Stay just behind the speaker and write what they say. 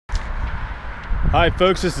Hi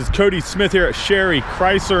folks, this is Cody Smith here at Sherry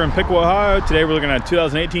Chrysler in Piqua, Ohio. Today we're looking at a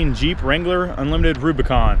 2018 Jeep Wrangler Unlimited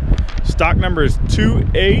Rubicon. Stock number is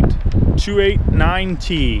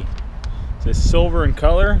 28289T. It's silver in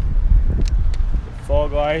color.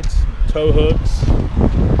 Fog lights, tow hooks,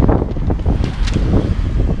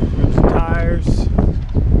 rims and tires.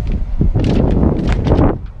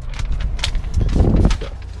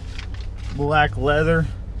 Black leather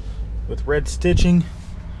with red stitching.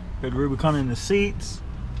 Good Rubicon in the seats.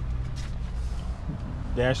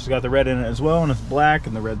 Dash has got the red in it as well, and it's black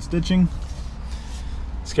and the red stitching.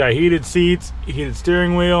 It's got heated seats, heated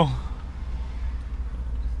steering wheel.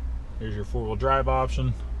 Here's your four-wheel drive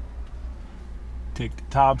option. Take the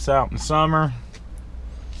tops out in the summer.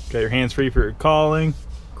 Got your hands free for your calling.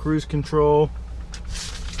 Cruise control.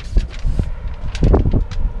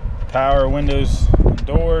 Power windows and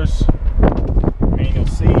doors. Manual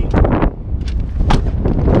seat.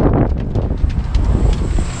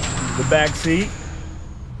 The back seat.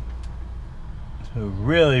 A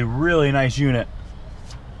really nice unit.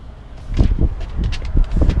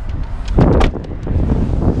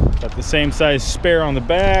 Got the same size spare on the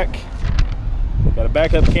back. Got a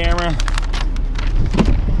backup camera.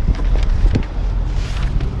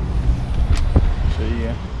 So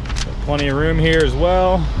yeah, got plenty of room here as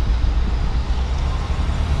well.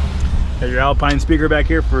 Got your Alpine speaker back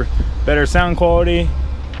here for better sound quality.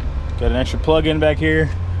 Got an extra plug-in back here.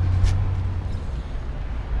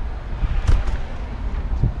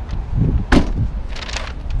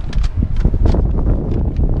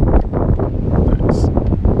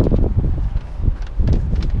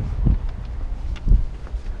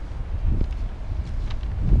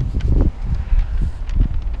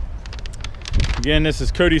 Again, this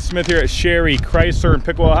is Cody Smith here at Sherry Chrysler in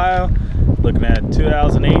Piqua, Ohio. Looking at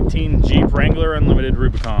 2018 Jeep Wrangler Unlimited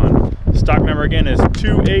Rubicon. Stock number again is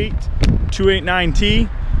 28289T.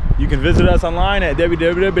 You can visit us online at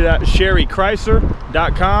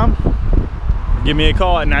www.sherrychrysler.com. Give me a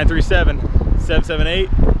call at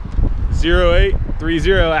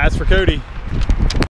 937-778-0830. Ask for Cody.